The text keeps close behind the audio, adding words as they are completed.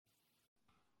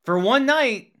For one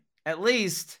night, at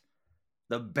least,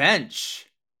 the bench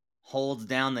holds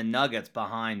down the Nuggets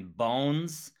behind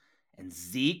Bones and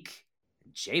Zeke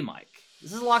and J-Mike.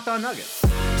 This is Locked On Nuggets.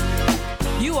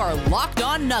 You are Locked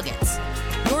On Nuggets,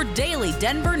 your daily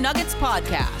Denver Nuggets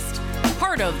podcast.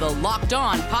 Part of the Locked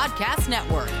On Podcast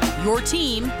Network, your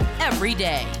team every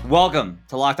day. Welcome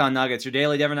to Locked On Nuggets, your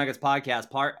daily Denver Nuggets podcast,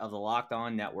 part of the Locked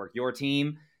On Network, your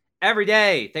team every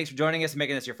day. Thanks for joining us and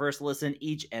making this your first listen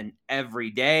each and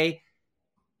every day.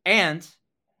 And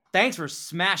thanks for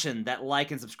smashing that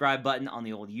like and subscribe button on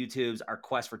the old YouTubes. Our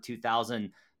quest for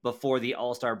 2,000 before the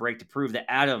All-Star break to prove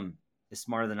that Adam is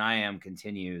smarter than I am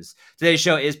continues. Today's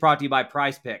show is brought to you by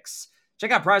PrizePicks.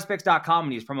 Check out prizepicks.com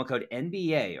and use promo code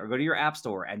NBA or go to your app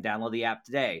store and download the app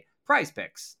today.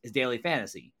 PrizePicks is daily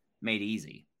fantasy made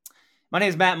easy. My name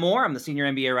is Matt Moore. I'm the senior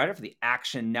NBA writer for the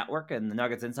Action Network and the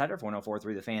Nuggets Insider for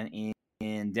 104.3 The Fan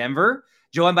in Denver.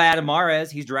 Joined by Adam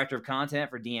Mares. He's director of content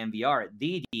for DNVR at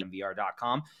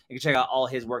thednvr.com. You can check out all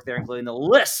his work there, including the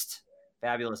list.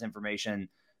 Fabulous information.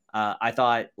 I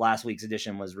thought last week's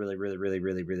edition was really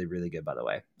good, by the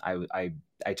way. I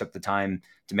took the time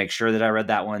to make sure that I read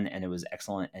that one, and it was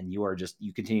excellent. And you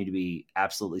continue to be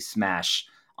absolutely smash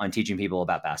on teaching people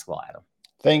about basketball, Adam.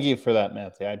 Thank you for that,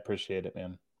 Matthew. I appreciate it,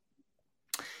 man.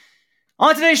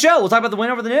 On today's show, we'll talk about the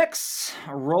win over the Knicks,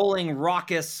 a rolling,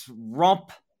 raucous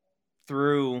romp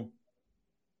through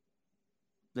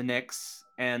the Knicks,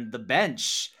 and the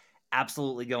bench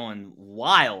absolutely going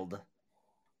wild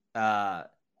in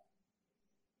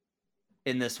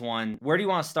this one. Where do you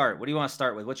want to start? What do you want to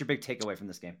start with? What's your big takeaway from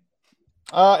this game?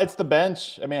 It's the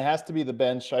bench. I mean, it has to be the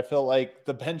bench. I feel like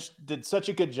the bench did such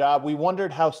a good job. We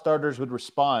wondered how starters would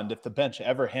respond if the bench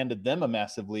ever handed them a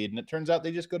massive lead, and it turns out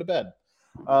they just go to bed.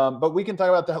 But we can talk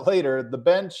about that later. The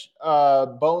bench,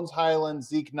 Bones Hyland,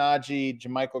 Zeke Naji,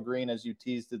 JaMychal Green, as you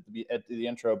teased at the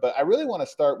intro. But I really want to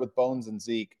start with Bones and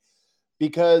Zeke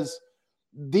because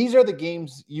these are the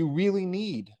games you really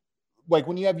need. Like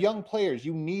when you have young players,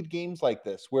 you need games like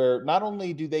this where not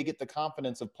only do they get the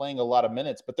confidence of playing a lot of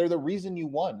minutes, but they're the reason you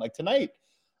won. Like tonight,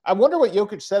 I wonder what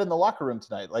Jokic said in the locker room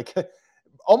tonight. Like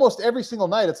almost every single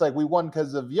night, it's like we won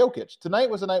because of Jokic. Tonight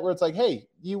was a night where it's like, hey,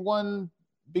 you won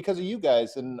because of you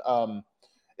guys. And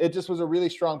it just was a really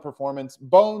strong performance.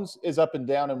 Bones is up and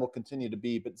down and will continue to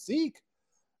be. But Zeke,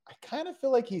 I kind of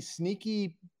feel like he's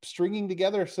sneaky stringing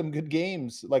together some good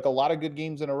games, like a lot of good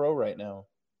games in a row right now.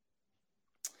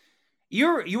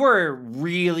 You were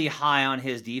really high on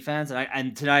his defense,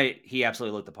 and tonight he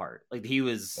absolutely looked the part. Like he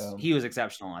was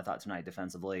exceptional, I thought, tonight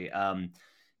defensively.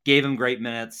 Gave him great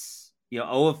minutes.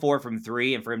 0 of 4 from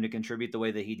 3, and for him to contribute the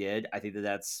way that he did, I think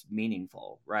that's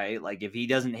meaningful, right? Like if he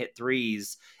doesn't hit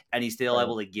threes and he's still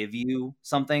able to give you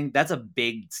something, that's a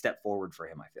big step forward for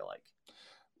him, I feel like.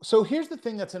 So here's the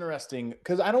thing that's interesting,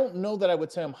 because I don't know that I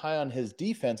would say I'm high on his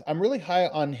defense. I'm really high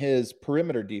on his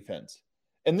perimeter defense.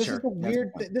 And this is the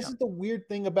weird this is the weird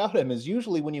thing about him is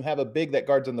usually when you have a big that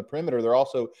guards on the perimeter, they're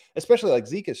also, especially like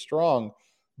Zeke is strong,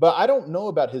 but I don't know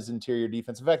about his interior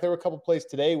defense. In fact, there were a couple plays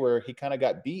today where he kind of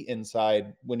got beat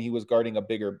inside when he was guarding a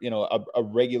bigger, a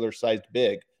regular sized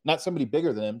big, not somebody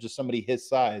bigger than him, just somebody his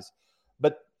size.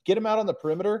 But get him out on the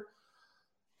perimeter.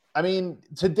 I mean,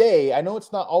 today, I know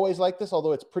it's not always like this,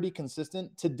 although it's pretty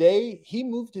consistent. Today, he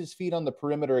moved his feet on the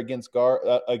perimeter against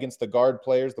the guard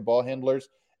players, the ball handlers,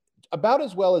 about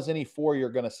as well as any 4 you're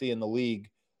going to see in the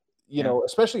league,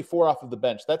 especially 4 off of the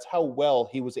bench. That's how well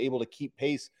he was able to keep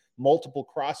pace, multiple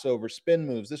crossover, spin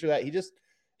moves, this or that.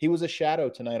 He was a shadow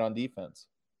tonight on defense.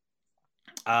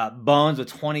 Bones with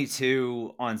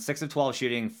 22 on 6 of 12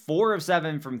 shooting, 4 of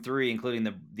 7 from 3, including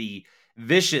the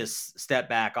vicious step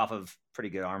back off of pretty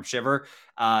good arm shiver.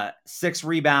 6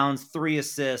 rebounds, 3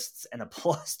 assists, and a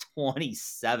plus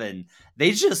 27.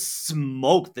 They just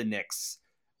smoked the Knicks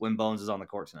when Bones is on the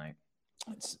court tonight.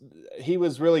 He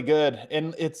was really good.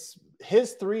 And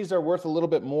his threes are worth a little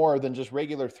bit more than just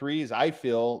regular threes, I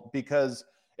feel, because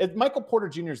Michael Porter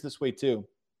Jr. is this way too.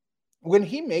 When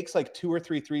he makes like 2 or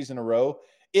 3 threes in a row,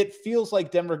 it feels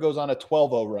like Denver goes on a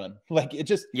 12-0 run. Like it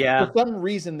just, for some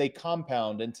reason they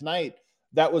compound. And tonight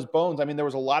that was Bones. I mean, there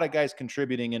was a lot of guys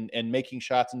contributing and making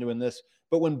shots and doing this.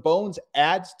 But when Bones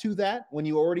adds to that, when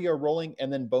you already are rolling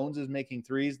and then Bones is making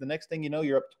threes, the next thing you know,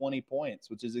 you're up 20 points,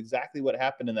 which is exactly what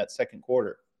happened in that second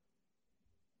quarter.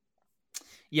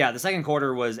 Yeah, the second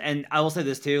quarter was, and I will say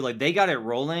this too, like they got it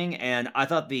rolling, and I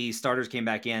thought the starters came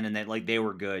back in and they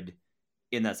were good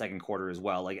in that second quarter as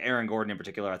well. Like Aaron Gordon in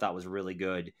particular, I thought was really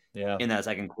good in that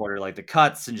second quarter. Like the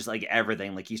cuts and just like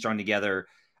everything, like he strung together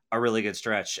a really good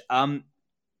stretch.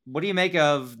 What do you make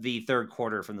of the third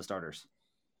quarter from the starters?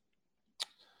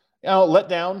 Let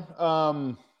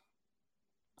down.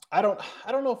 I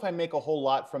don't know if I make a whole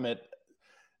lot from it.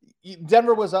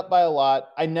 Denver was up by a lot.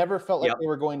 I never felt like they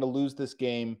were going to lose this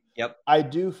game. Yep. I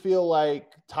do feel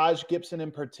like Taj Gibson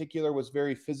in particular was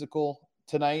very physical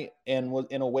tonight and was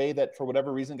in a way that for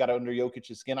whatever reason got under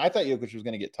Jokic's skin. I thought Jokic was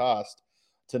going to get tossed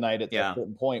tonight at that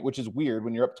certain point, which is weird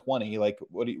when you're up 20. Like,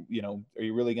 what do you know, are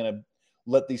you really going to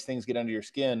let these things get under your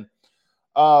skin?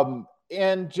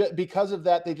 And because of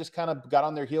that, they just kind of got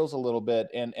on their heels a little bit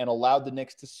and allowed the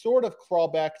Knicks to sort of crawl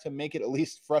back to make it at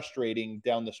least frustrating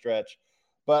down the stretch.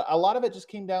 But a lot of it just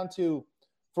came down to,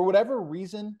 for whatever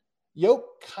reason,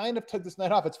 Yoke kind of took this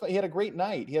night off. He had a great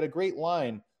night. He had a great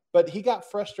line, but he got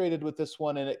frustrated with this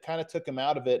one, and it kind of took him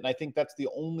out of it. And I think that's the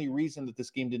only reason that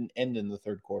this game didn't end in the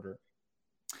third quarter.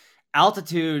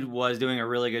 Altitude was doing a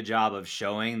really good job of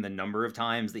showing the number of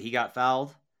times that he got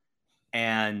fouled.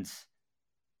 And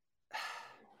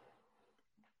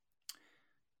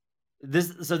this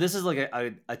is like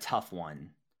a tough one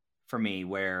for me,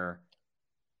 where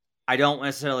I don't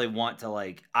necessarily want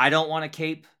to I don't want to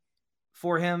cape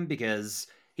for him because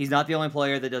he's not the only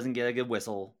player that doesn't get a good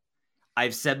whistle.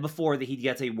 I've said before that he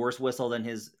gets a worse whistle than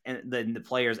the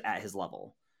players at his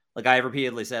level. Like I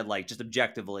repeatedly said, just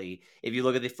objectively, if you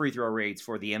look at the free throw rates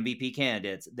for the MVP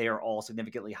candidates, they are all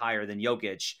significantly higher than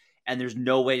Jokic. And there's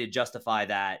no way to justify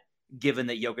that given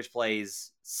that Jokic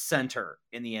plays center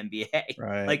in the NBA.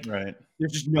 Right.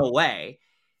 There's just no way.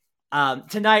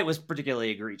 Tonight was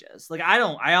particularly egregious. I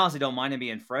honestly don't mind him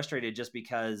being frustrated just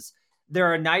because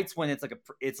there are nights when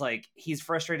it's like he's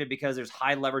frustrated because there's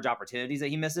high leverage opportunities that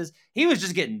he misses. He was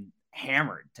just getting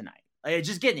hammered tonight.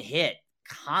 Just getting hit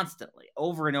constantly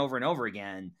over and over and over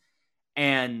again.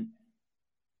 And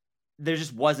they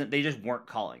just weren't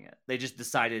calling it. They just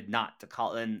decided not to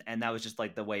call it. And that was just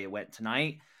the way it went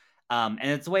tonight. And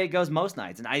it's the way it goes most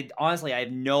nights. And I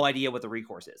have no idea what the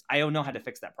recourse is. I don't know how to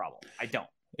fix that problem. I don't.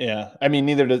 Yeah. I mean,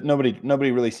 neither does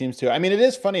nobody really seems to. I mean, it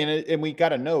is funny. And we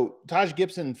got a note. Taj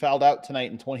Gibson fouled out tonight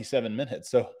in 27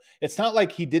 minutes. So it's not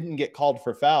like he didn't get called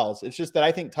for fouls. It's just that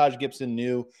I think Taj Gibson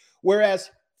knew, whereas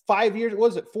 4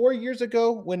 years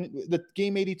ago when the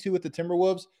game 82 with the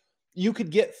Timberwolves, you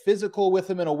could get physical with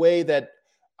him in a way that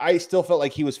I still felt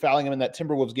like he was fouling him in that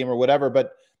Timberwolves game or whatever,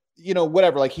 but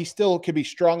whatever, he still could be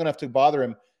strong enough to bother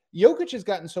him. Jokic has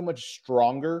gotten so much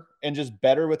stronger and just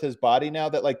better with his body now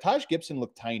that Taj Gibson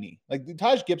looked tiny.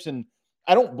 Taj Gibson,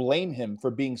 I don't blame him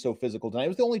for being so physical tonight. It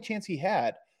was the only chance he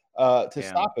had to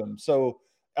stop him. So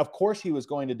of course he was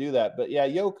going to do that. But yeah,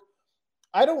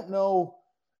 I don't know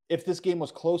if this game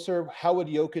was closer, how would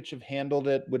Jokic have handled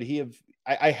it? Would he have,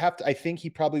 I think he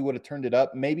probably would have turned it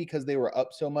up, maybe because they were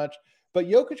up so much. But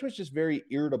Jokic was just very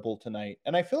irritable tonight.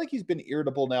 And I feel like he's been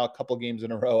irritable now a couple games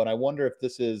in a row. And I wonder if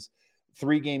this is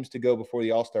 3 games to go before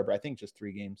the All-Star break. I think just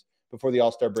 3 games before the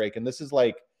All-Star break. And this is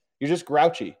you're just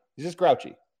grouchy. He's just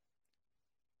grouchy.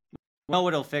 Well,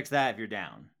 what'll fix that if you're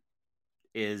down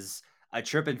is a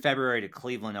trip in February to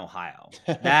Cleveland, Ohio.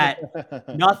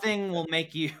 That nothing will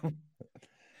get you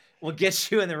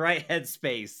in the right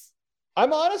headspace.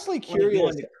 I'm honestly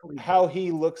curious how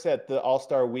he looks at the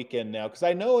All-Star weekend now, because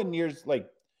I know in years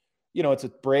it's a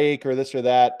break or this or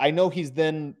that. I know he's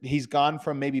gone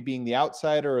from maybe being the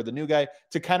outsider or the new guy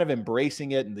to kind of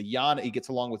embracing it. And he gets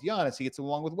along with Giannis, he gets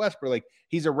along with Westbrook.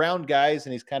 He's around guys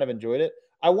and he's kind of enjoyed it.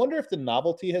 I wonder if the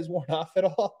novelty has worn off at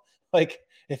all.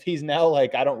 If he's now I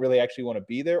don't really actually want to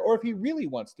be there, or if he really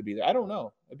wants to be there. I don't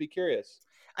know. I'd be curious.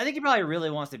 I think he probably really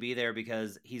wants to be there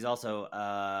because he's also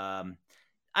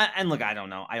and look, I don't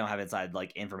know. I don't have inside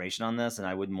information on this, and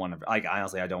I wouldn't want to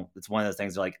honestly, I don't. It's one of those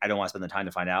things I don't want to spend the time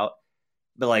to find out.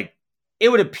 But it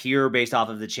would appear based off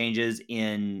of the changes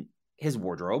in his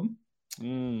wardrobe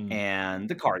and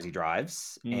the cars he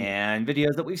drives and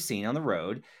videos that we've seen on the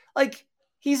road.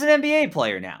 He's an NBA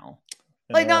player now.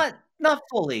 Not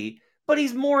fully, but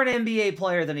he's more an NBA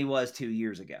player than he was 2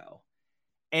 years ago.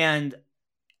 And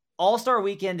All-Star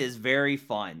Weekend is very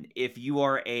fun if you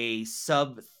are a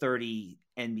sub-30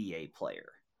 NBA player.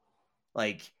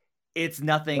 It's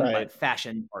nothing but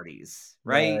fashion parties,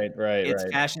 right? Right. It's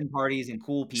fashion parties and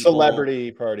cool people.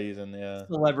 Celebrity parties and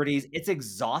celebrities. It's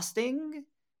exhausting,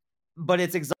 but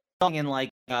it's exhausting in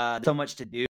so much to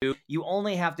do. You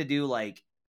only have to do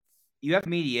you have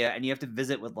media and you have to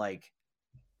visit with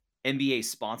NBA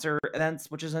sponsor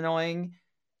events, which is annoying.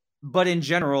 But in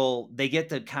general, they get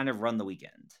to kind of run the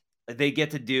weekend. They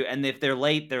get to do, and if they're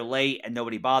late, and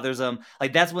nobody bothers them.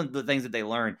 That's one of the things that they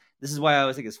learn. This is why I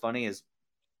always think it's funny is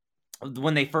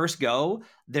when they first go,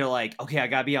 they're okay, I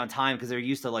gotta be on time because they're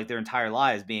used to their entire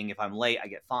lives being, if I'm late, I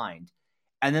get fined.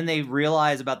 And then they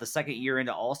realize about the second year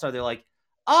into All-Star, they're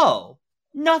oh,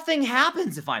 nothing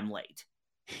happens if I'm late.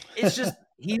 It's just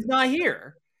he's not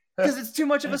here. because it's too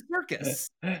much of a circus.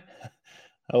 I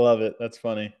love it. That's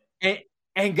funny.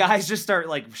 And guys just start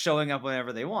like showing up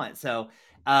whenever they want. So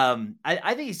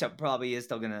I think he probably is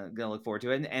still gonna look forward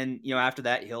to it. And you know, after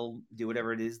that, he'll do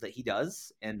whatever it is that he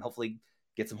does, and hopefully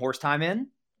get some horse time in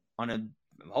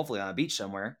hopefully on a beach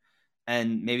somewhere,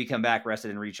 and maybe come back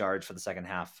rested and recharged for the second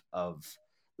half of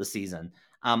the season.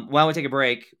 Why don't we take a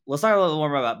break? Let's talk a little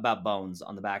more about Bones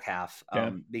on the back half,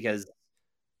 because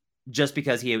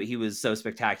he was so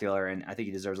spectacular, and I think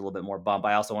he deserves a little bit more bump.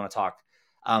 I also want to talk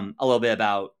a little bit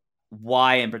about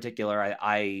why, in particular,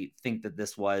 I think that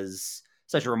this was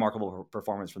such a remarkable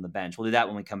performance from the bench. We'll do that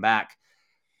when we come back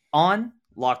on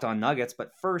Locked On Nuggets.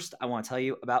 But first, I want to tell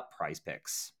you about Prize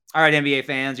Picks. All right, NBA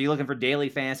fans, are you looking for daily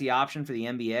fantasy option for the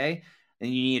NBA?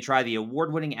 Then you need to try the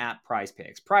award-winning app Prize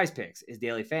Picks. Prize Picks is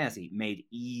daily fantasy made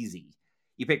easy.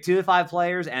 You pick 2 to 5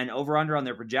 players and over-under on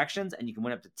their projections, and you can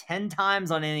win up to 10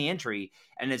 times on any entry,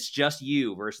 and it's just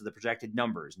you versus the projected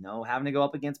numbers. No having to go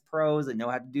up against pros that know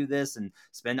how to do this and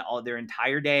spend all their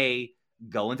entire day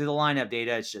going through the lineup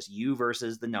data. It's just you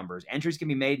versus the numbers. Entries can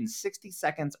be made in 60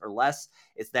 seconds or less.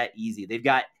 It's that easy. They've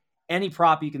got any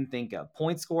prop you can think of.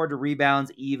 Points scored to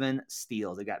rebounds, even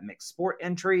steals. They've got mixed sport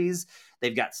entries.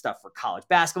 They've got stuff for college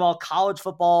basketball, college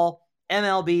football,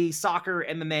 MLB, soccer,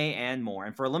 MMA, and more.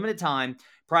 And for a limited time,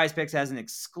 Prize Picks has an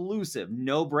exclusive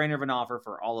no-brainer of an offer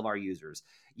for all of our users.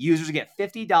 Users get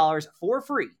 $50 for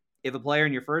free if a player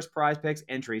in your first Prize Picks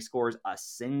entry scores a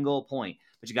single point.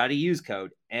 But you got to use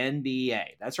code NBA.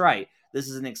 That's right. This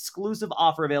is an exclusive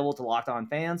offer available to Locked On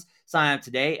fans. Sign up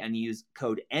today and use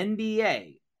code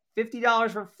NBA.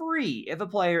 $50 for free if a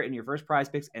player in your first Prize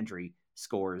Picks entry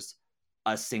scores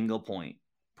a single point.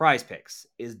 Prize Picks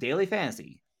is daily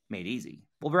fantasy made easy.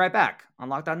 We'll be right back on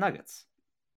Locked On Nuggets.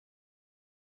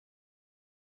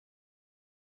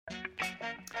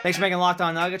 Thanks for making Locked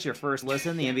On Nuggets your first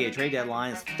listen. The NBA trade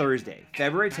deadline is Thursday,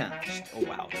 February 10th. Oh,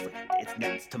 wow.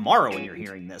 It's tomorrow when you're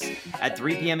hearing this. At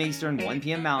 3 p.m. Eastern, 1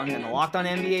 p.m. Mountain, and the Locked On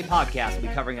NBA podcast will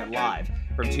be covering it live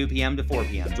from 2 p.m. to 4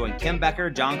 p.m. Join Kim Becker,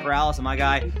 John Corrales, and my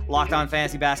guy, Locked On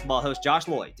Fantasy Basketball host Josh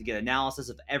Lloyd, to get analysis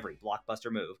of every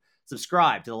blockbuster move.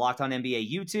 Subscribe to the Locked On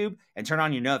NBA YouTube and turn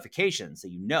on your notifications so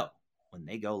you know when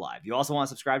they go live. You also want to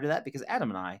subscribe to that because Adam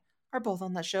and I are both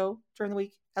on that show during the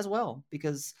week as well,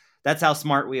 because that's how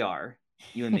smart we are,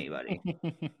 you and me, buddy.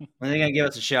 When are they going to give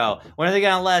us a show? When are they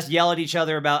going to let us yell at each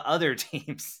other about other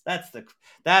teams? That's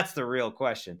the real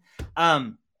question.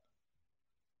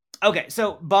 Okay,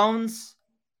 so Bones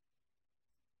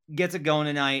gets it going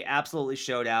tonight. Absolutely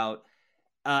showed out.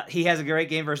 He has a great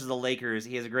game versus the Lakers.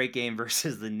 He has a great game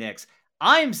versus the Knicks.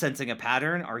 I'm sensing a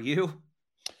pattern. Are you?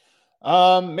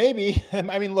 Maybe.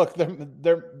 I mean, look,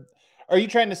 they're. Are you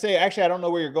trying to say, actually, I don't know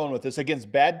where you're going with this,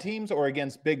 against bad teams or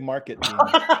against big market teams?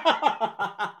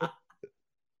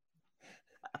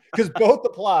 Because both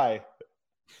apply.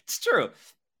 It's true.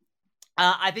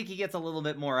 I think he gets a little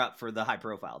bit more up for the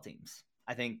high-profile teams.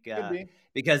 I think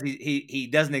because he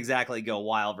doesn't exactly go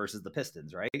wild versus the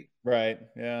Pistons, right? Right.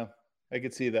 Yeah, I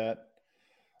could see that.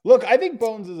 Look, I think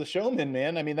Bones is a showman,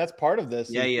 man. I mean, that's part of this.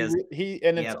 Yeah, he is.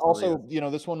 It's also,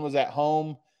 this one was at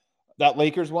home. That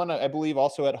Lakers one, I believe,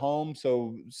 also at home.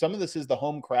 So some of this is the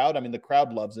home crowd. I mean, the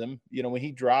crowd loves him. When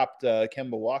he dropped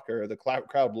Kemba Walker, the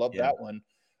crowd loved that one.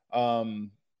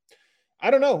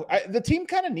 I don't know. The team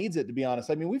kind of needs it, to be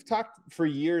honest. I mean, we've talked for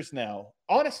years now,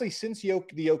 honestly, since the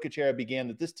Jokic era began,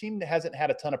 that this team hasn't had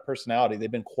a ton of personality.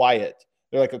 They've been quiet.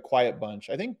 They're like a quiet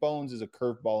bunch. I think Bones is a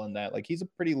curveball in that. Like, he's a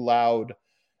pretty loud,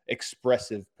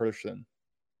 expressive person.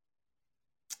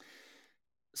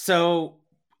 So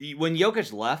when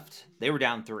Jokic left, they were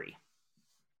down 3.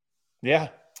 Yeah.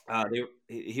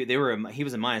 He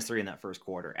was a -3 in that first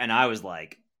quarter. And I was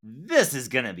like, this is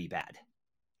going to be bad.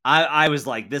 I was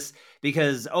like this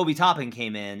because Obi Toppin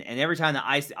came in, and every time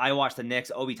that I watch the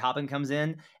Knicks, Obi Toppin comes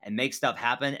in and makes stuff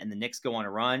happen, and the Knicks go on a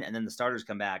run, and then the starters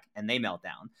come back and they melt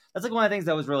down. That's like one of the things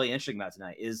that was really interesting about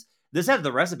tonight is this had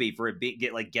the recipe for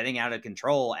it getting out of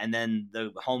control, and then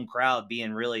the home crowd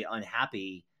being really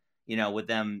unhappy, with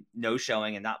them no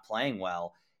showing and not playing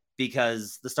well,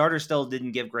 because the starters still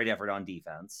didn't give great effort on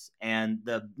defense, and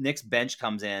the Knicks bench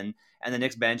comes in, and the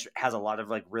Knicks bench has a lot of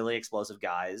like really explosive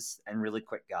guys and really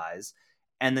quick guys,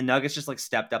 and the Nuggets just like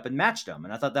stepped up and matched them.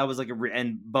 And I thought that was like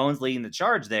and Bones leading the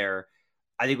charge there,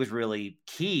 I think was really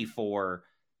key for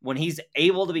when he's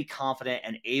able to be confident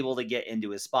and able to get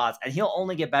into his spots, and he'll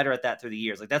only get better at that through the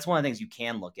years. Like, that's one of the things you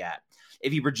can look at.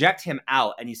 If you project him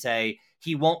out and you say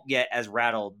he won't get as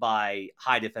rattled by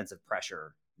high defensive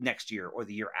pressure next year or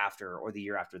the year after or the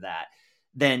year after that,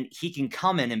 then he can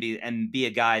come in and be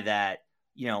a guy that,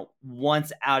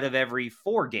 once out of every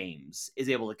 4 games is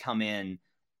able to come in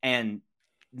and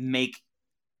make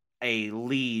a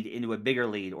lead into a bigger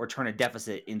lead or turn a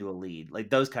deficit into a lead, like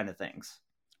those kind of things.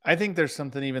 I think there's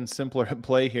something even simpler at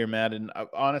play here, Matt. And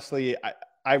honestly,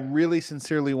 I really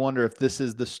sincerely wonder if this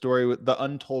is the story, with the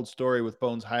untold story with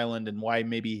Bones Hyland, and why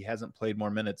maybe he hasn't played more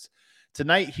minutes.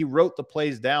 Tonight, he wrote the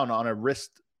plays down on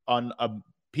a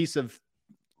piece of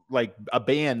like a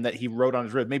band that he wrote on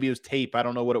his wrist. Maybe it was tape. I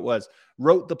don't know what it was.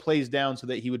 Wrote the plays down so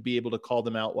that he would be able to call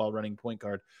them out while running point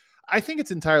guard. I think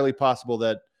it's entirely possible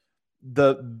that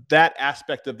that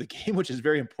aspect of the game, which is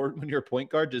very important when you're a point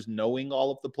guard, just knowing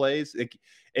all of the plays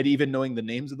and even knowing the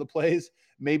names of the plays,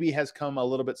 maybe has come a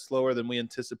little bit slower than we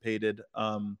anticipated.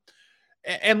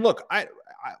 And look,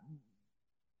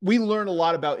 we learn a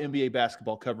lot about NBA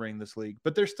basketball covering this league,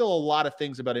 but there's still a lot of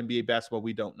things about NBA basketball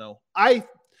we don't know. I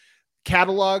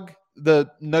catalog the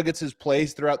Nuggets'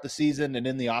 plays throughout the season, and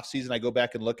in the offseason, I go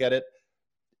back and look at it.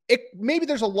 Maybe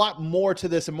there's a lot more to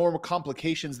this and more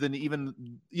complications than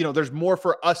even, there's more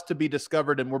for us to be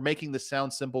discovered, and we're making this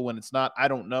sound simple when it's not. I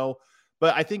don't know.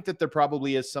 But I think that there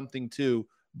probably is something too.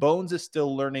 Bones is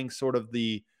still learning sort of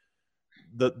the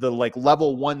like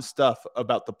level one stuff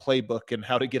about the playbook and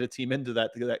how to get a team into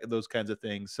those kinds of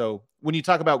things. So when you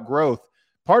talk about growth,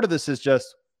 part of this is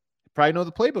just probably know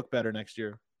the playbook better next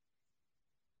year.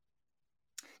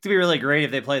 It's going to be really great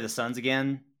if they play the Suns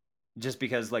again, just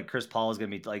because like Chris Paul is going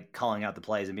to be like calling out the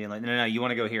plays and being like, no, you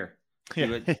want to go here.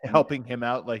 Yeah, helping him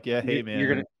out. Like, yeah, hey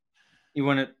man,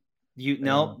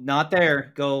 not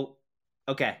there. Go.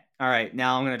 Okay. All right.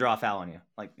 Now I'm going to draw a foul on you.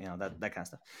 Like, that kind of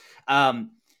stuff.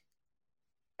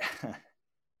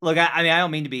 Look, I mean, I don't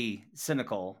mean to be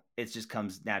cynical. It just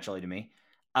comes naturally to me.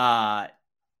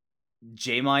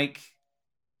 J-Mike,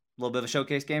 a little bit of a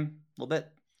showcase game, a little bit.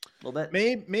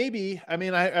 Maybe. I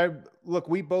mean, I look,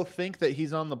 we both think that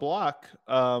he's on the block.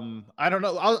 I don't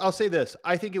know. I'll say this.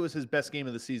 I think it was his best game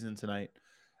of the season tonight.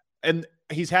 And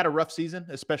he's had a rough season,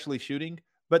 especially shooting.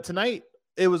 But tonight,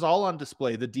 it was all on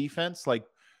display. The defense, like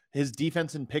his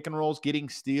defense in pick and rolls, getting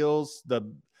steals,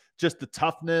 just the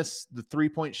toughness, the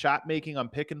 3-point shot making on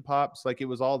pick and pops, like it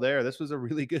was all there. This was a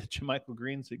really good JaMychal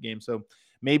Green game. So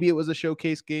maybe it was a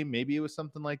showcase game. Maybe it was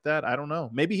something like that. I don't know.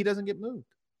 Maybe he doesn't get moved.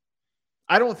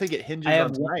 I don't think it hinges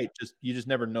on tonight. You just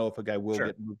never know if a guy will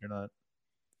get moved or not.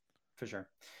 For sure.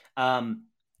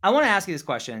 I want to ask you this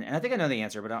question, and I think I know the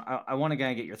answer, but I want to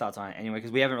kind of get your thoughts on it anyway,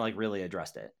 because we haven't really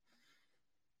addressed it.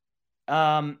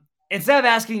 Instead of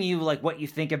asking you like what you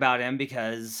think about him,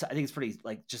 because I think it's pretty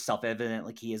like just self-evident,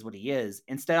 like he is what he is.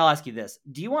 Instead, I'll ask you this: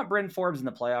 do you want Bryn Forbes in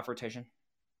the playoff rotation?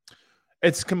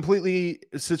 It's completely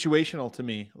situational to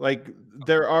me. Like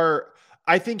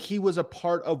I think he was a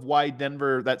part of why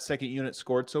Denver, that second unit,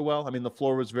 scored so well. I mean, the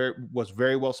floor was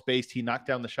very well spaced. He knocked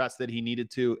down the shots that he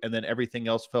needed to, and then everything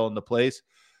else fell into place.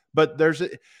 But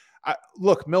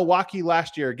look, Milwaukee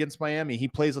last year against Miami, he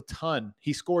plays a ton.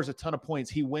 He scores a ton of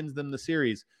points. He wins them the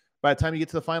series. By the time you get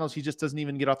to the finals, he just doesn't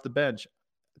even get off the bench.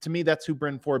 To me, that's who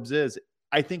Bryn Forbes is.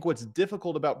 I think what's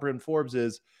difficult about Bryn Forbes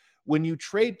is when you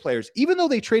trade players, even though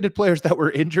they traded players that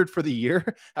were injured for the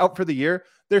year, out for the year,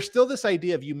 there's still this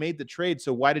idea of you made the trade,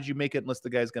 so why did you make it unless the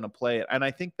guy's going to play it? And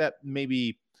I think that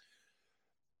maybe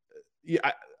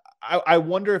I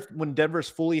wonder if when Denver's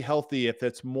fully healthy, if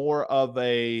it's more of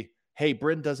a, hey,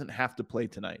 Bryn doesn't have to play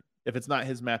tonight. If it's not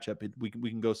his matchup, we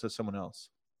can go to someone else.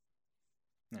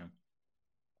 Yeah.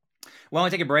 Well,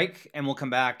 we'll take a break and we'll come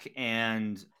back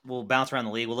and we'll bounce around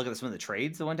the league. We'll look at some of the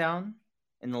trades that went down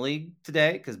in the league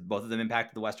today, because both of them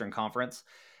impacted the Western Conference.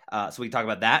 So we can talk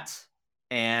about that.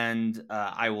 And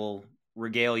I will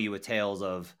regale you with tales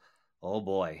of, oh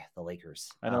boy, the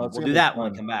Lakers. I know. We'll do that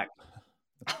when we come back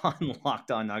on Locked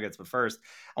On Nuggets. But first,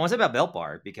 I want to say about Built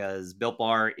Bar, because Built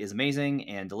Bar is amazing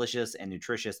and delicious and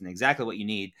nutritious and exactly what you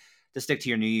need to stick to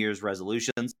your New Year's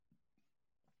resolutions.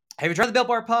 Have you tried the Built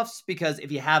Bar Puffs? Because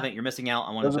if you haven't, you're missing out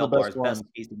on one of Built Bar's best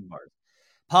tasting bars.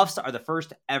 Puffs are the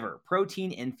first ever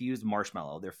protein-infused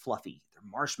marshmallow. They're fluffy. They're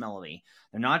marshmallowy.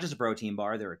 They're not just a protein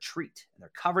bar. They're a treat.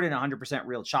 They're covered in 100%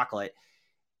 real chocolate.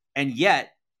 And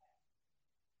yet,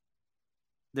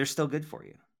 they're still good for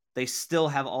you. They still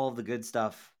have all of the good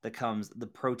stuff that comes, the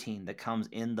protein that comes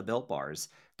in the Built Bars.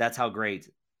 That's how great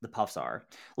the Puffs are.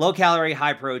 Low calorie,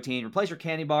 high protein. Replace your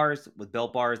candy bars with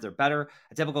Built Bars. They're better.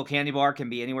 A typical candy bar can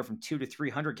be anywhere from 200 to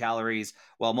 300 calories,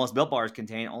 while most Built Bars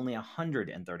contain only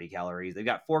 130 calories. They've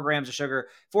got 4 grams of sugar,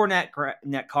 4 net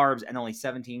carbs, and only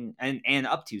 17 and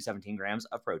up to 17 grams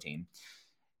of protein.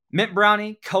 Mint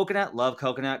brownie, coconut, love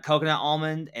coconut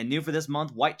almond, and new for this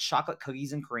month, white chocolate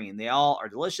cookies and cream. They all are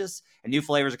delicious, and new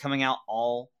flavors are coming out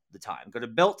all the time. Go to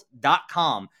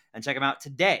Built.com and check them out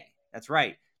today. That's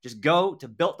right. Just go to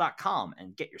Built.com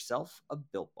and get yourself a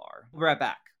Built Bar. We'll be right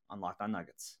back on Locked On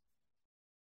Nuggets.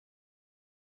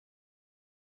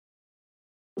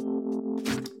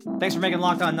 Thanks for making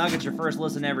Locked On Nuggets your first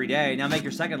listen every day. Now make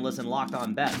your second listen Locked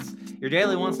On Bets, your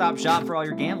daily one-stop shop for all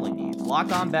your gambling needs.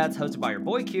 Locked On Bets, hosted by your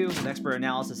boy Q, with expert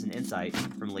analysis and insight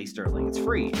from Lee Sterling. It's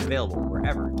free and available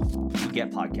wherever you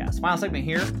get podcasts. Final segment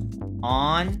here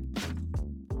on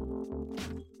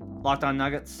Locked On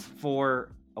Nuggets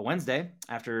for a Wednesday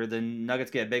after the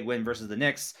Nuggets get a big win versus the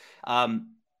Knicks. I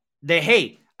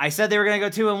said they were going to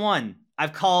go 2-1.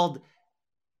 I've called,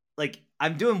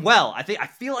 I'm doing well. I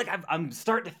feel like I'm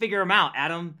starting to figure them out,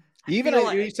 Adam. You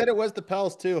said it was the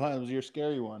Pels too, huh? It was your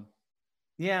scary one.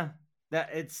 Yeah, that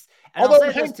it's. Although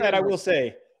in hindsight, I will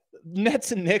say,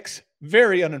 Nets and Knicks,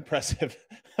 very unimpressive.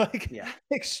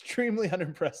 Extremely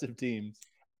unimpressive teams.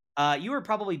 You were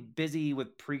probably busy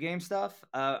with pregame stuff.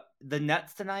 The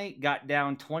Nets tonight got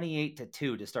down 28-2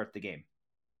 to start the game.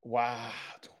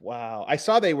 Wow. I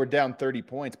saw they were down 30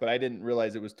 points, but I didn't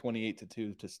realize it was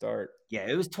 28-2 to start. Yeah,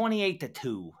 it was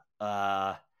 28-2.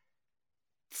 What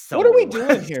are we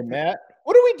doing here, Matt?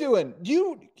 What are we doing?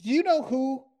 Do you know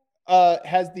who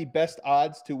has the best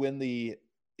odds to win the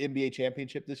NBA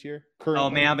championship this year? Currently? Oh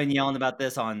man, I've been yelling about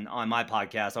this on my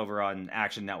podcast over on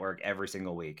Action Network every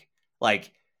single week.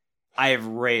 I have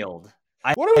railed.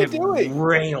 What are we doing?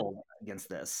 Railed against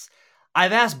this.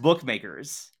 I've asked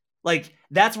bookmakers.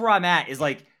 That's where I'm at, is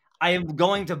I am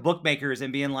going to bookmakers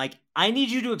and being like, I need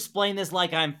you to explain this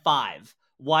like I'm 5.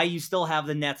 Why you still have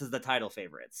the Nets as the title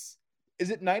favorites.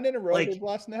 Is it 9 in a row they've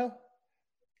lost now?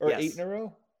 Or yes. 8 in a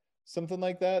row? Something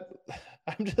like that?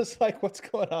 I'm just like, what's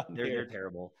going on here? They're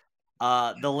terrible.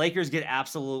 The Lakers get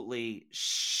absolutely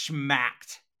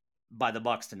smacked by the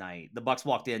Bucks tonight. The Bucks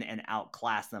walked in and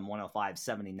outclassed them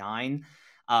 105-79.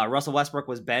 Russell Westbrook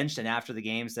was benched, and after the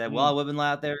game said, "Well, I would have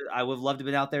loved to have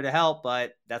been out there to help,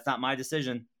 but that's not my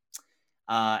decision."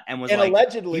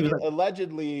 Allegedly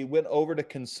went over to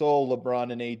console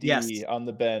LeBron and AD on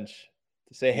the bench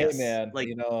to say, "Hey, man,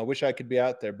 I wish I could be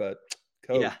out there, but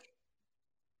coach."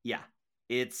 Yeah,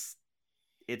 it's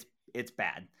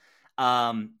bad.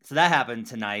 So that happened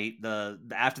tonight.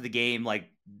 After the game,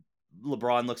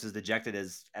 LeBron looks as dejected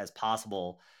as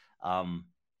possible.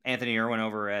 Anthony Irwin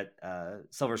over at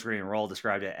Silver Screen and Roll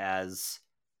described it as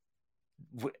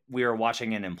we are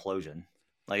watching an implosion.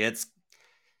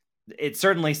 It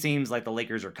certainly seems like the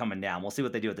Lakers are coming down. We'll see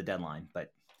what they do at the deadline,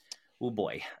 but oh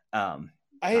boy, not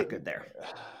good there.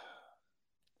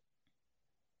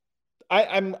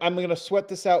 I'm going to sweat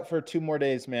this out for 2 more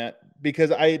days, Matt,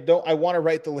 because I want to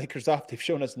write the Lakers off. They've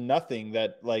shown us nothing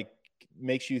that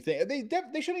makes you think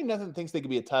they showing nothing that thinks they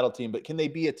could be a title team, but can they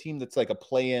be a team that's like a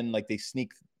play-in, they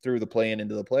sneak through the play-in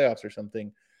into the playoffs or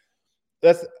something?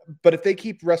 But if they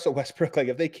keep Russell Westbrook,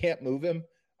 if they can't move him,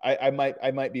 I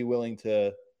might be willing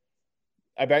to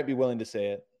say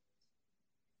it.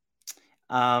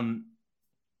 Want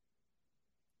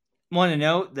to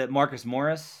note that Marcus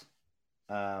Morris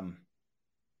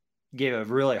gave a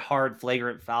really hard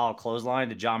flagrant foul clothesline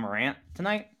to John Morant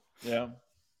tonight. Yeah.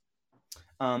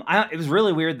 It was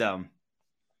really weird though,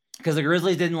 because the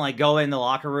Grizzlies didn't go in the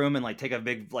locker room and take a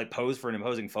big pose for an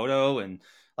imposing photo, and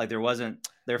there wasn't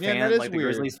their fans the weird.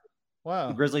 Grizzlies. Wow.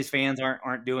 The Grizzlies fans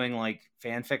aren't doing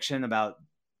fan fiction about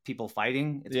people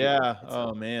fighting. It's weird.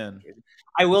 Oh man.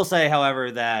 I will say, however,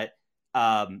 that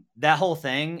that whole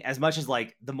thing, as much as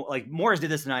Morris did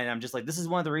this tonight, and I'm just this is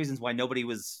one of the reasons why nobody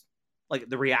was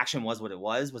the reaction was what it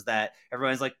was that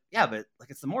everyone's yeah, but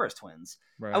it's the Morris twins.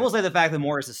 Right. I will say the fact that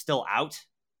Morris is still out,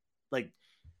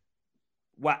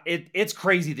 wow, it's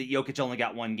crazy that Jokic only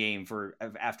got 1 game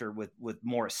after with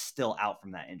Morris still out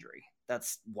from that injury.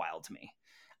 That's wild to me.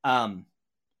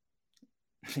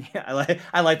 Yeah,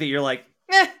 I like that you're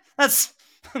that's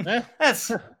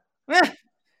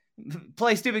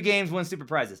play stupid games, win stupid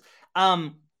prizes.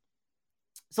 So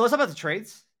let's talk about the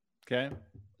trades. Okay.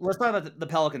 Let's talk about the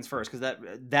Pelicans first, because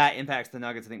that impacts the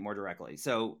Nuggets, I think, more directly.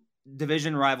 So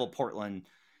division rival Portland,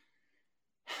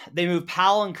 they move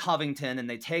Powell and Covington, and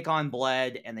they take on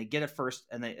Bled, and they get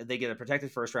they get a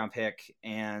protected first round pick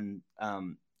and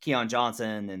Keon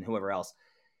Johnson and whoever else.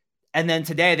 And then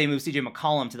today they move CJ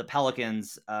McCollum to the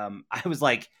Pelicans. I was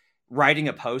writing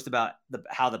a post about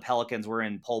how the Pelicans were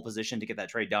in pole position to get that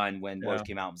trade done when Woj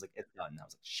came out and was it's done. I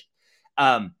was shit.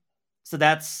 So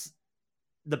that's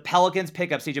the Pelicans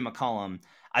pick up CJ McCollum.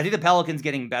 I think the Pelicans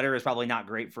getting better is probably not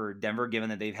great for Denver, given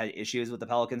that they've had issues with the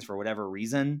Pelicans for whatever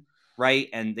reason, right?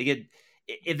 And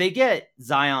if they get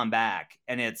Zion back,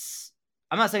 and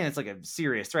I'm not saying it's a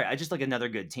serious threat. I just another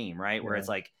good team, right? Where it's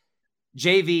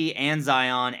JV and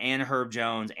Zion and Herb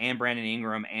Jones and Brandon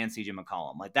Ingram and CJ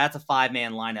McCollum. That's a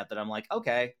 5-man lineup that I'm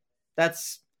okay,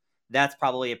 that's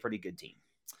probably a pretty good team.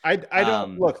 I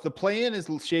don't look. The play-in is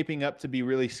shaping up to be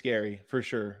really scary for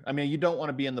sure. I mean, you don't want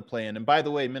to be in the play-in. And by the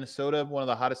way, Minnesota, one of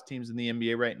the hottest teams in the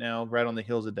NBA right now, right on the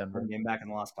heels of Denver. One game back in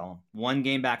the loss column. One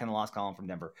game back in the loss column from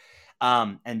Denver.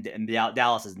 And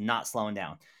Dallas is not slowing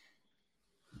down.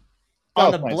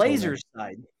 On the Blazers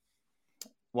side,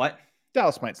 what?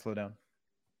 Dallas might slow down.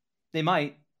 They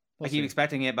might. I keep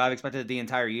expecting it, but I've expected it the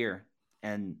entire year,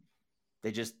 and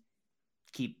they just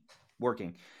keep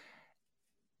working.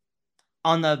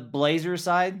 On the Blazers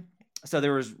side, so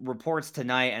there was reports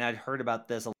tonight, and I'd heard about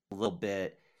this a little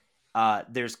bit.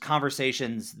 There's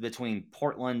conversations between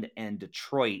Portland and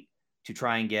Detroit to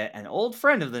try and get an old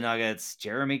friend of the Nuggets,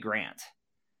 Jeremy Grant.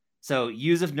 So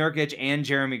Jusuf Nurkic and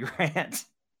Jeremy Grant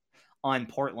on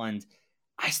Portland.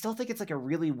 I still think it's like a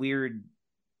really weird,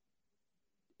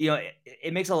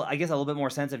 it makes, I guess, a little bit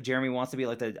more sense if Jeremy wants to be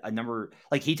like a number,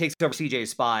 like he takes over CJ's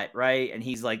spot, right? And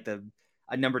he's like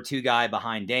a number 2 guy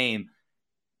behind Dame.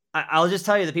 I'll just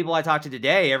tell you, the people I talked to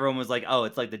today, everyone was like, oh,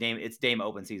 it's like it's Dame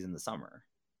open season this summer.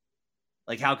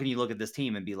 Like, how can you look at this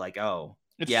team and be like, oh,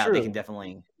 true. They can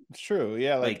definitely. It's true.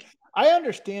 Yeah. Like I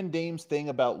understand Dame's thing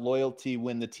about loyalty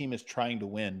when the team is trying to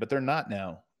win, but they're not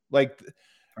now. Like,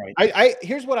 right.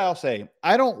 Here's what I'll say.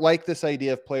 I don't like this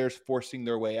idea of players forcing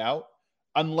their way out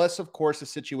unless, of course, the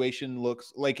situation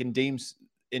looks like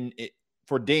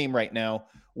for Dame right now,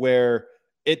 where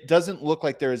it doesn't look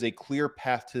like there is a clear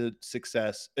path to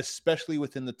success, especially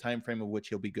within the time frame of which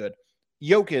he'll be good.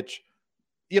 Jokic,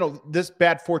 this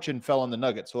bad fortune fell on the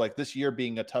Nuggets. So like this year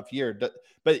being a tough year,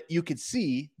 but you could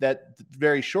see that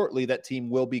very shortly that team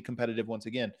will be competitive once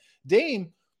again.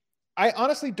 Dame, I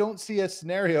honestly don't see a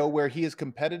scenario where he is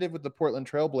competitive with the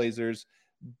Portland Trailblazers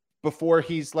before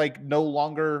he's like no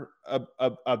longer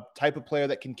a type of player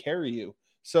that can carry you.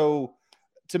 So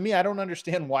to me, I don't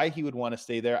understand why he would want to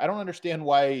stay there. I don't understand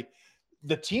why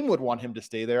the team would want him to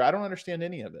stay there. I don't understand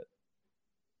any of it.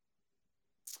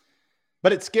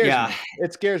 But it scares me.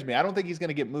 It scares me. I don't think he's going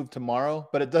to get moved tomorrow,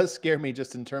 but it does scare me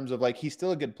just in terms of like he's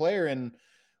still a good player. And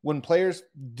when players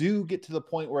do get to the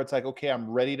point where it's like, okay, I'm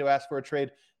ready to ask for a trade,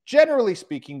 generally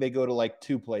speaking, they go to like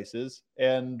 2 places.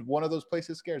 And one of those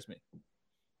places scares me.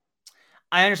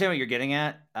 I understand what you're getting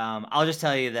at. I'll just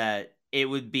tell you that it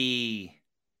would be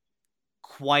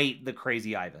quite the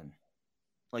crazy Ivan.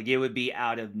 Like it would be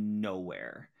out of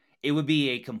nowhere. It would be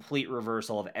a complete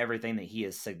reversal of everything that he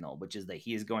has signaled, which is that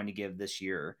he is going to give this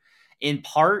year, in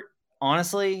part,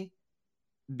 honestly,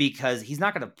 because he's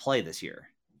not going to play this year.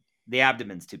 The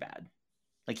abdomen's too bad.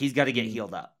 Like he's got to get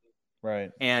healed up.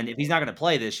 Right. And if he's not going to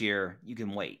play this year, you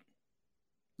can wait.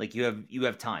 Like you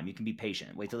have time. You can be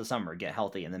patient. Wait till the summer, get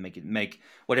healthy, and then make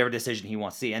whatever decision he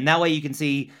wants to see. And that way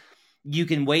you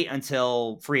can wait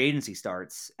until free agency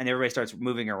starts and everybody starts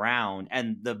moving around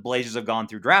and the Blazers have gone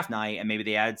through draft night and maybe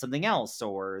they added something else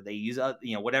or they use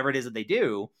whatever it is that they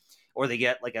do, or they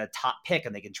get like a top pick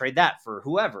and they can trade that for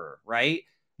whoever, right?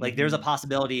 Like there's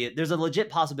a legit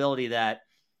possibility that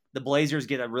the Blazers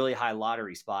get a really high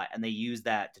lottery spot and they use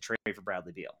that to trade for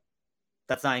Bradley Beal.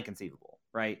 That's not inconceivable,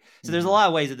 right? So there's a lot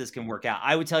of ways that this can work out.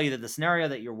 I would tell you that the scenario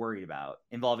that you're worried about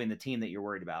involving the team that you're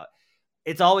worried about,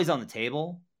 it's always on the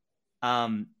table.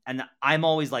 And I'm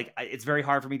always like, it's very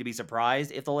hard for me to be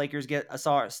surprised if the Lakers get a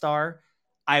star.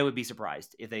 I would be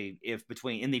surprised if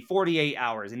between in the 48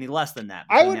 hours, any less than that.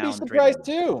 I would be surprised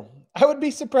too. I would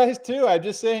be surprised too. I'm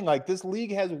just saying, like, this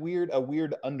league has a weird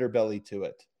underbelly to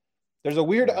it. There's a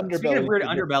weird underbelly. Speaking of weird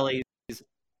underbellies,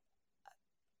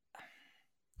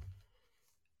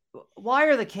 why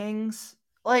are the Kings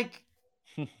like?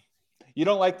 You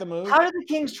don't like the move? How did the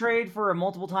Kings trade for a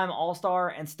multiple-time All-Star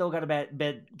and still got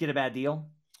get a bad deal?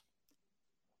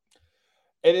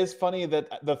 It is funny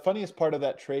that the funniest part of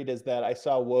that trade is that I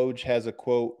saw Woj has a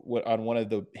quote on one of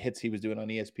the hits he was doing on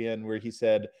ESPN where he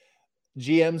said,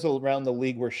 GMs around the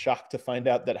league were shocked to find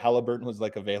out that Halliburton was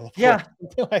like available. Yeah.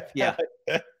 Yeah.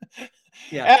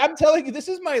 Yeah. I'm telling you, this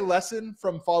is my lesson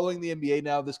from following the NBA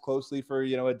now this closely for,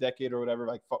 a decade or whatever,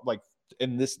 like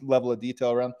in this level of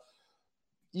detail around.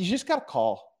 You just got to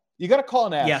call. You got to call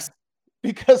and ask. Yes.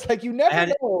 Because like you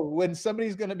never know when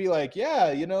somebody's going to be like,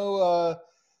 yeah,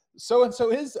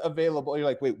 so-and-so is available. You're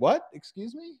like, wait, what?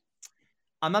 Excuse me?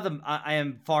 I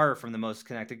am far from the most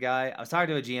connected guy. I was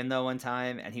talking to a GM though one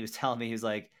time and he was telling me, he was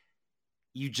like,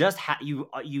 you just you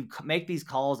make these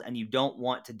calls and you don't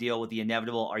want to deal with the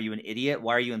inevitable. Are you an idiot?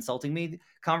 Why are you insulting me?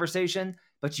 Conversation,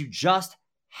 but you just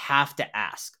have to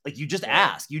ask. Like you just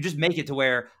ask. You just make it to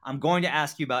where I'm going to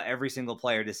ask you about every single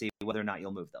player to see whether or not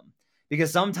you'll move them.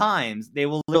 Because sometimes they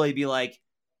will literally be like,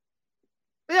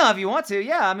 if you want to, we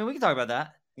can talk about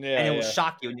that. Yeah, and it will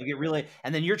shock you and you get really,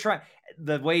 and then you're trying,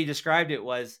 the way you described it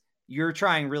was you're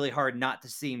trying really hard not to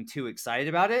seem too excited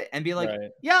about it and be like, Right.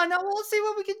 yeah, no, well, let's see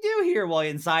what we can do here. While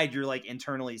inside you're like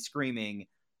internally screaming,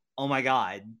 oh my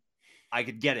God, I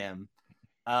could get him.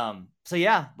 So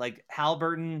yeah, like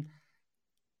Haliburton,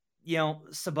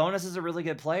 Sabonis is a really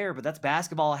good player, but that's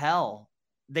basketball hell.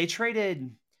 They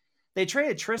traded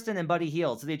Tristan and Buddy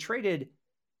Hield. So they traded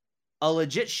a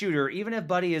legit shooter, even if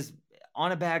Buddy is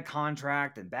on a bad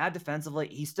contract and bad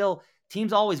defensively,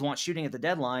 teams always want shooting at the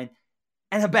deadline,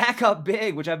 and a backup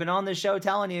big, which I've been on this show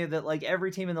telling you that like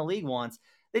every team in the league wants.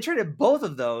 They traded both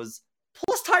of those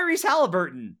plus Tyrese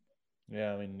Haliburton.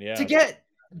 Yeah, I mean, yeah. To get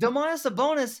Domantas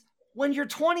Sabonis when you're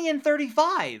 20 and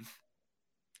 35.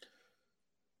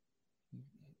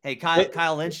 Hey,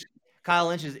 Kyle Lynch. Kyle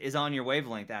Lynch is on your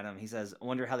wavelength, Adam. He says, I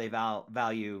wonder how they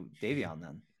value Davion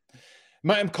then.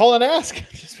 I'm calling ask.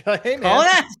 Just be like, hey, man. Call and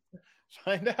ask.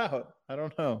 Find out. I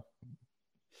don't know.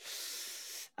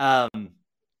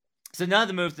 So none of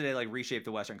the moves today like reshape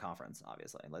the Western Conference,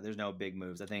 obviously. Like there's no big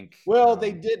moves. I think. Well,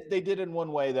 they did in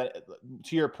one way that,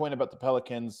 to your point about the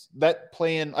Pelicans, that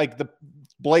play-in, like the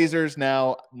Blazers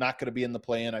now not going to be in the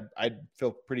play-in. I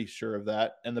feel pretty sure of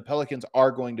that. And the Pelicans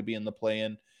are going to be in the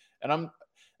play-in. And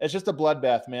it's just a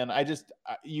bloodbath, man.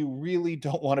 You really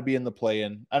don't want to be in the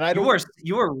play-in. And I don't.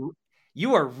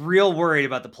 You are real worried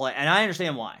about the play. And I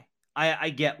understand why.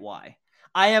 I get why.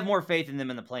 I have more faith in them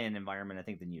in the play-in environment, I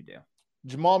think, than you do.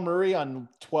 Jamal Murray on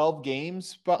 12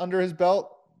 games under his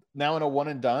belt, now in a one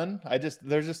and done.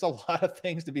 There's just a lot of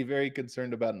things to be very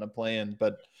concerned about in a play-in,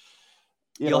 but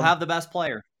you'll have the best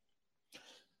player.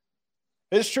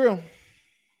 It's true.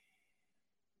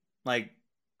 Like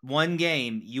one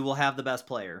game, you will have the best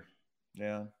player.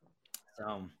 Yeah.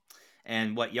 So,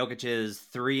 and what Jokic is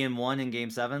 3-1 in game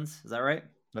sevens. Is that right?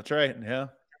 That's right. Yeah.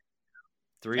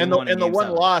 3-1 and the one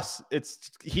loss,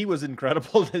 he was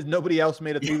incredible. Nobody else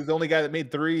made it. He was the only guy that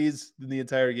made threes in the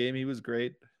entire game. He was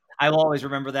great. I will always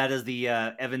remember that as the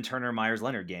Evan Turner Myers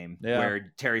Leonard game,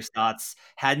 where Terry Stotts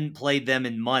hadn't played them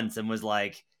in months and was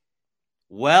like,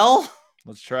 "Well,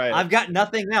 let's try it. I've got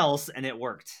nothing else," and it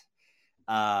worked.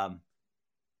 Okay,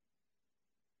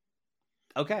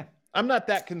 I'm not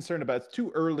that concerned about it. It's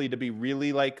too early to be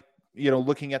really like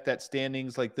looking at that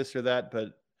standings like this or that,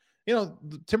 but. The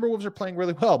Timberwolves are playing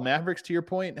really well. Mavericks, to your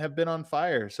point, have been on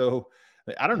fire. So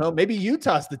I don't know. Maybe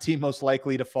Utah's the team most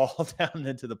likely to fall down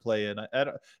into the play-in.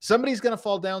 Somebody's going to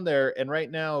fall down there. And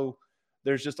right now,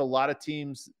 there's just a lot of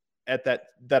teams that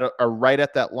are right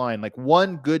at that line. Like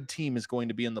one good team is going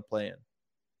to be in the play-in.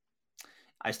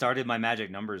 I started my magic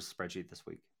numbers spreadsheet this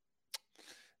week.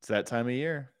 It's that time of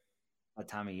year. That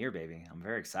time of year, baby. I'm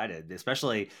very excited,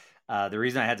 especially. The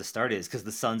reason I had to start it is because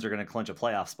the Suns are going to clinch a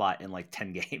playoff spot in like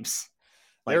 10 games.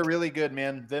 They're really good,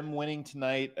 man. Them winning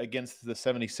tonight against the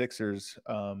 76ers,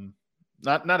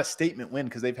 not a statement win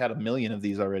because they've had a million of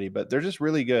these already, but they're just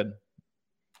really good.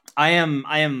 I've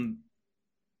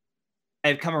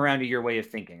come around to your way of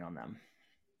thinking on them.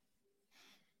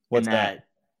 What's that?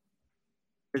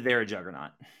 They're a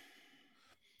juggernaut.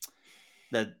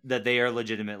 That they are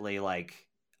legitimately like,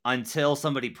 until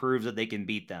somebody proves that they can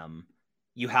beat them,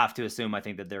 you have to assume, I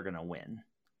think, that they're going to win.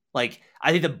 Like,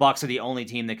 I think the Bucks are the only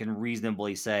team that can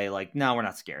reasonably say, like, no, we're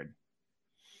not scared.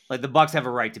 Like, the Bucks have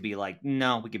a right to be like,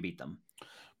 no, we can beat them.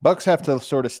 Bucks have to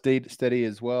sort of stay steady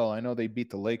as well. I know they beat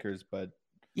the Lakers, but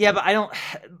yeah, but I don't.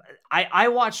 I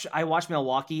watch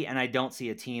Milwaukee, and I don't see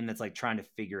a team that's like trying to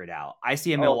figure it out. I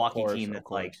see a Milwaukee team that's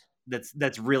like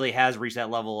that's really has reached that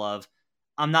level of,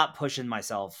 I'm not pushing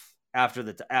myself. After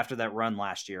that run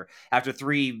last year, after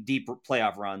 3 deep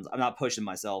playoff runs, I'm not pushing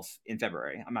myself in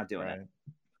February. I'm not doing it.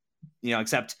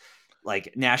 Except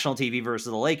like national TV versus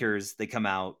the Lakers, they come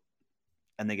out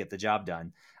and they get the job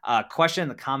done. Question in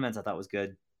the comments I thought was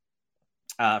good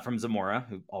from Zamora,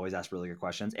 who always asks really good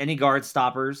questions. Any guard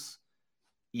stoppers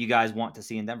you guys want to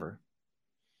see in Denver?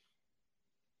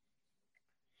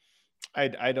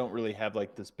 I don't really have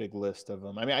like this big list of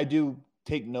them. I mean, I do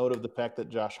take note of the fact that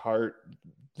Josh Hart,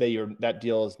 that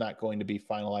deal is not going to be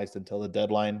finalized until the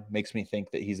deadline. Makes me think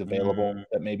that he's available,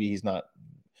 that maybe he's not.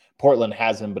 Portland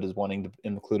has him, but is wanting to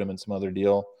include him in some other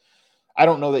deal. I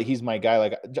don't know that he's my guy.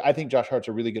 Like, I think Josh Hart's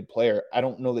a really good player. I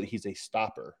don't know that he's a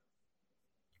stopper.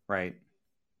 Right.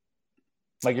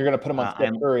 Like, you're going to put him on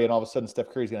Steph Curry, and all of a sudden Steph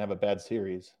Curry's going to have a bad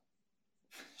series.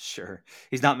 Sure.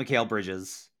 He's not Mikal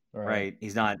Bridges, right?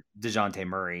 He's not DeJounte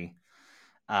Murray.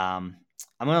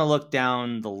 I'm going to look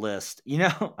down the list.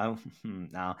 No,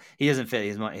 he doesn't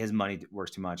fit. His money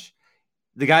works too much.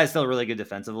 The guy is still really good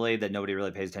defensively that nobody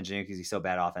really pays attention to because he's so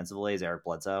bad offensively is Eric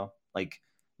Bledsoe. Like,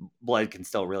 Bled can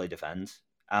still really defend.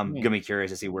 I'm going to be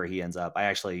curious to see where he ends up.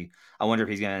 I wonder if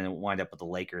he's going to wind up with the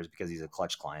Lakers because he's a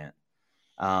clutch client.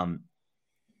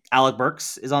 Alec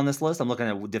Burks is on this list. I'm looking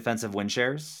at defensive win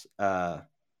shares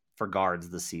for guards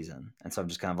this season. And so I'm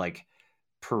just kind of like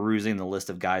perusing the list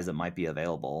of guys that might be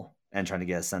available and trying to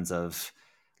get a sense of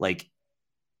like,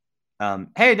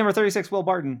 hey, number 36, Will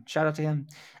Barton. Shout out to him.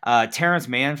 Terrence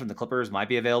Mann from the Clippers might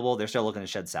be available. They're still looking to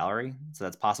shed salary, so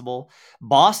that's possible.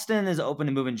 Boston is open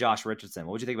to moving Josh Richardson.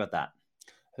 What would you think about that?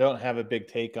 I don't have a big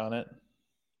take on it.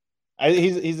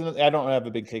 I don't have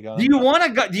a big take on it.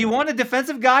 Do you want a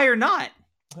defensive guy or not?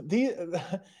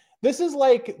 This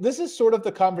is sort of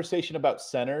the conversation about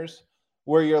centers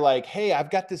where you're like, hey,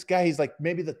 I've got this guy. He's like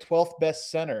maybe the 12th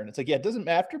best center. And it's like, yeah, it doesn't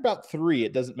matter. After about 3,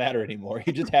 it doesn't matter anymore.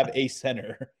 You just have a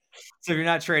center. So if you're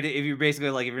not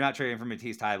trading for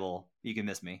Matisse Thybulle, you can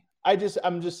miss me. I'm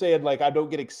just saying, like, I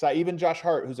don't get excited. Even Josh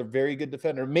Hart, who's a very good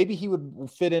defender, maybe he would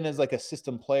fit in as like a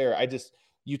system player.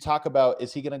 You talk about,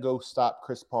 is he going to go stop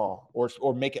Chris Paul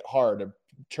or make it hard or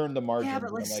turn the margin? Yeah,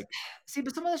 but but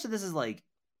some of this is like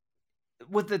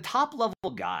with the top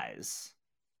level guys.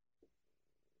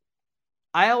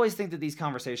 I always think that these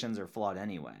conversations are flawed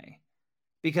anyway,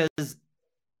 because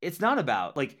it's not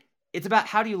about it's about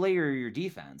how do you layer your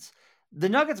defense. The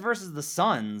Nuggets versus the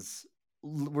Suns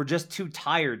were just too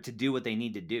tired to do what they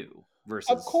need to do versus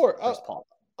Chris Paul.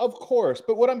 Of course.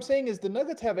 But what I'm saying is the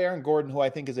Nuggets have Aaron Gordon, who I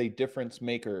think is a difference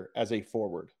maker as a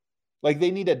forward. Like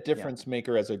they need a difference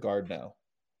maker as a guard now.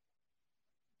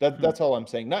 That's all I'm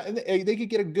saying. They could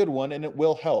get a good one and it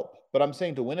will help. But I'm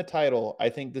saying to win a title, I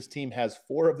think this team has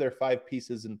 4 of their 5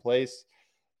 pieces in place,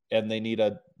 and they need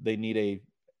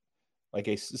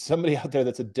somebody out there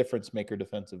that's a difference maker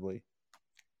defensively.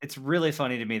 It's really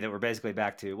funny to me that we're basically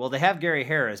back to, well, they have Gary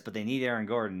Harris, but they need Aaron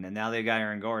Gordon, and now they've got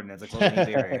Aaron Gordon. It's like, well, they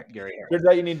need Gary Harris. Turns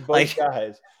out you need both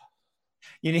guys.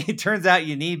 Turns out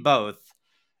you need both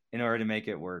in order to make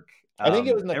it work. I think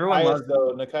it was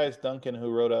Nekias Duncan,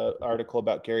 who wrote an article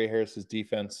about Gary Harris's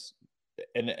defense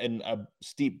and a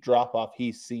steep drop-off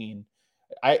he's seen.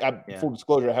 Full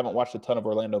disclosure, I haven't watched a ton of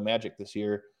Orlando Magic this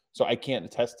year, so I can't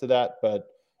attest to that, but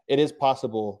it is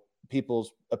possible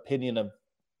people's opinion of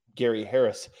Gary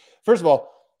Harris. First of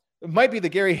all, it might be the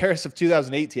Gary Harris of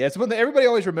 2018. That's when everybody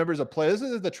always remembers a play. This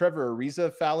is the Trevor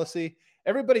Ariza fallacy.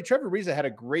 Trevor Ariza had a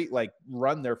great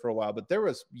run there for a while, but there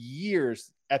was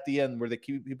years at the end where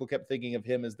people kept thinking of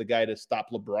him as the guy to stop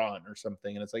LeBron or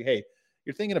something. And it's like, hey,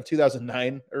 you're thinking of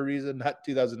 2009 Ariza, not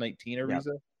 2019 Ariza.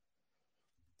 Yeah.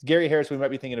 Gary Harris, we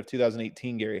might be thinking of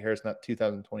 2018 Gary Harris, not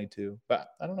 2022. But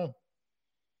I don't know.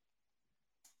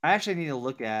 I actually need to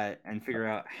look at and figure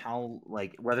out how,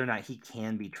 whether or not he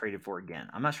can be traded for again.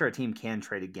 I'm not sure a team can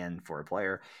trade again for a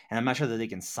player, and I'm not sure that they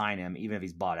can sign him even if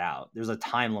he's bought out. There's a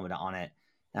time limit on it,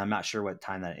 and I'm not sure what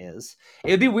time that is.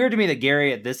 It would be weird to me that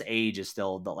Gary at this age is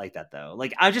still like that, though.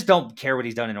 I just don't care what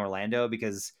he's done in Orlando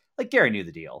because, Gary knew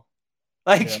the deal.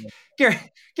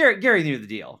 Gary knew the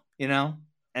deal, you know?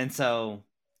 And so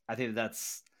I think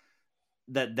that's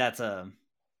a...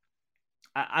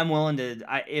 I'm willing to.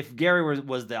 If Gary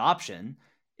was the option,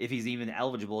 if he's even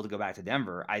eligible to go back to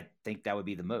Denver, I think that would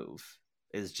be the move.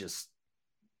 Is just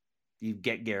you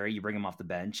get Gary, you bring him off the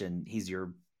bench, and he's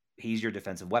your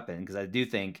defensive weapon. Because I do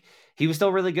think he was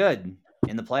still really good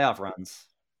in the playoff runs.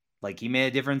 He made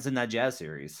a difference in that Jazz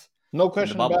series. No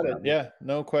question about it. Yeah,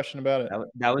 no question about it.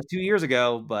 That was 2 years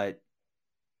ago, but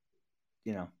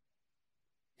you got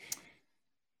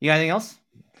anything else?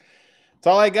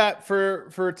 That's all I got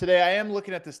for today. I am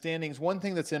looking at the standings. One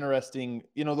thing that's interesting,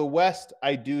 the West,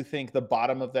 I do think the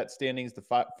bottom of that standings, the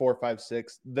 4, 5,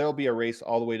 6, there'll be a race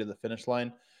all the way to the finish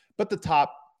line. But the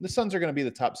Suns are going to be the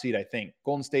top seed, I think.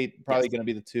 Golden State probably going to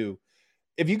be the 2.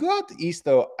 If you go out the East,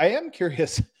 though, I am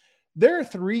curious. There are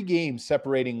 3 games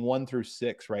separating 1 through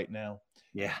 6 right now.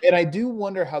 Yeah. And I do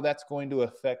wonder how that's going to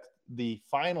affect the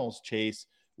finals chase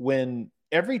when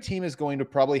every team is going to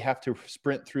probably have to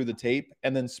sprint through the tape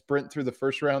and then sprint through the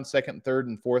first round, second, third,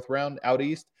 and fourth round out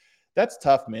East. That's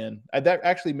tough, man. That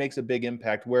actually makes a big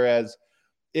impact. Whereas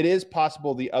it is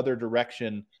possible the other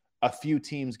direction, a few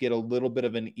teams get a little bit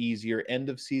of an easier end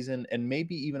of season and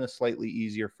maybe even a slightly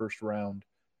easier first round.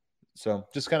 So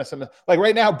just kind of something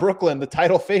right now, Brooklyn, the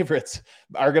title favorites,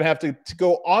 are going to have to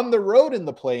go on the road in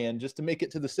the play-in just to make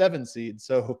it to the 7 seed.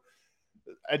 So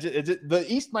the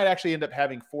East might actually end up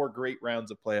having 4 great rounds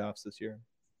of playoffs this year.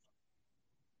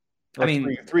 Or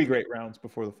three great rounds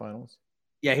before the finals.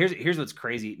 Yeah, here's what's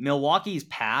crazy. Milwaukee's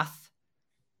path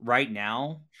right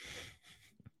now,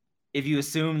 if you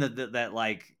assume that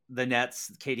the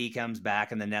Nets, KD comes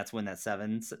back and the Nets win that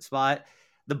 7 spot,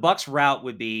 the Bucks route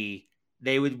would be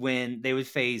they would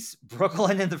face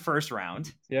Brooklyn in the first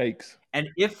round. Yikes. And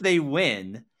if they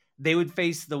win, they would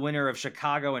face the winner of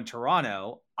Chicago and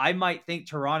Toronto, I might think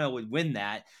Toronto would win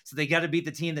that. So they got to beat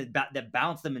the team that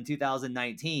bounced them in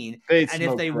 2019. And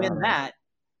if they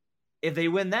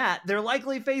win that, they're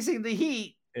likely facing the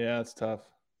Heat. Yeah, it's tough.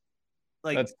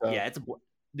 That's tough. Yeah,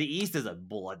 the East is a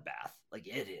bloodbath. Like,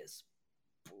 it is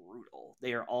brutal.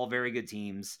 They are all very good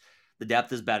teams. The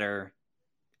depth is better.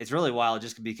 It's really wild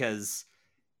just because,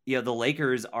 the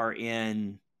Lakers are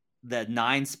in the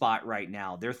 9 spot right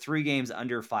now. They're 3 games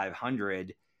under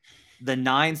 500. The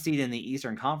 9 seed in the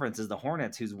Eastern Conference is the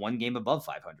Hornets, who's 1 game above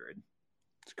 500.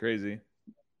 It's crazy.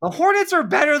 The Hornets are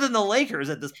better than the Lakers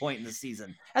at this point in the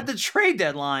season. At the trade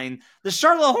deadline, the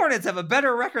Charlotte Hornets have a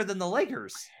better record than the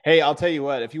Lakers. Hey, I'll tell you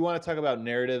what, if you want to talk about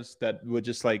narratives that would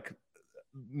just like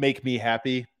make me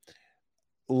happy,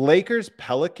 Lakers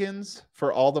Pelicans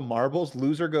for all the marbles,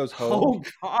 loser goes home.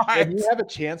 Oh God! If you have a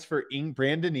chance for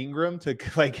Brandon Ingram to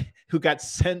who got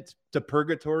sent to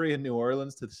purgatory in New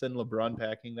Orleans to send LeBron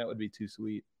packing, that would be too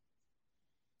sweet.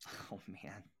 Oh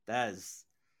man, that is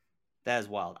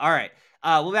wild. All right,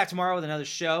 we'll be back tomorrow with another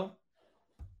show.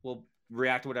 We'll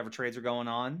react to whatever trades are going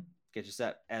on. Get you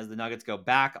set as the Nuggets go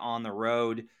back on the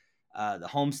road. The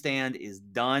homestand is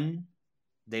done.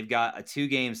 They've got a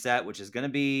 2-game set, which is going to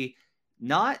be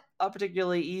not a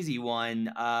particularly easy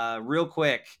one. Real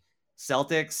quick,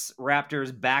 Celtics,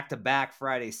 Raptors, back-to-back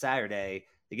Friday, Saturday.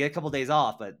 They get a couple days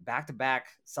off, but back-to-back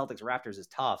Celtics, Raptors is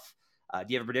tough. Do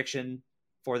you have a prediction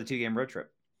for the 2-game road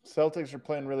trip? Celtics are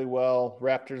playing really well.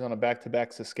 Raptors on a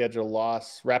back-to-back schedule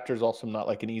loss. Raptors also not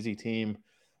like an easy team.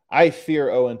 I fear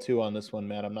 0-2 on this one,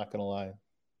 Matt. I'm not going to lie.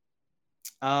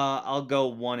 I'll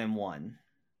go 1-1.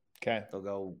 Okay.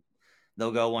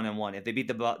 They'll go 1-1. If they beat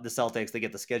the Celtics, they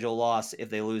get the schedule loss. If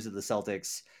they lose to the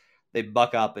Celtics, they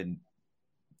buck up and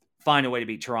find a way to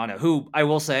beat Toronto, who I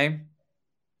will say,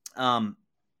 I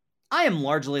am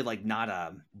largely not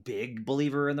a big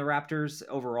believer in the Raptors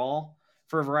overall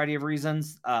for a variety of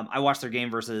reasons. I watched their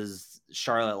game versus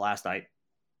Charlotte last night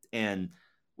and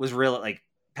was really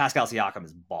Pascal Siakam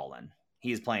is balling.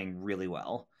 He is playing really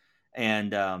well.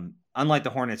 And unlike the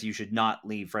Hornets, you should not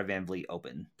leave Fred VanVleet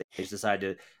open. They just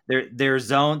decided their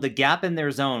zone, the gap in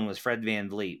their zone was Fred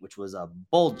VanVleet, which was a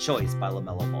bold choice by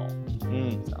LaMelo Ball.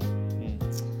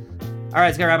 All right,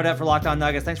 it's going to wrap it up for Locked On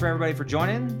Nuggets. Thanks for everybody for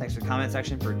joining. Thanks for the comment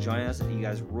section for joining us. You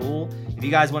guys rule. If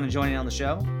you guys want to join in on the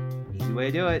show, easy way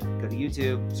to do it. Go to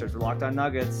YouTube, search for Locked On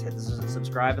Nuggets, hit the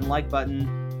subscribe and like button.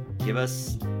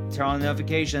 Turn on the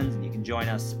notifications, and you can join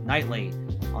us nightly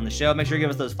on the show. Make sure you give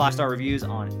us those 5-star reviews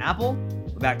on Apple.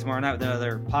 We'll be back tomorrow night with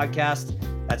another podcast.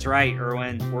 That's right,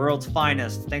 Irwin, world's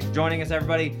finest. Thanks for joining us,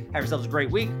 everybody. Have yourselves a great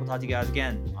week. We'll talk to you guys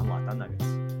again on Locked On Nuggets.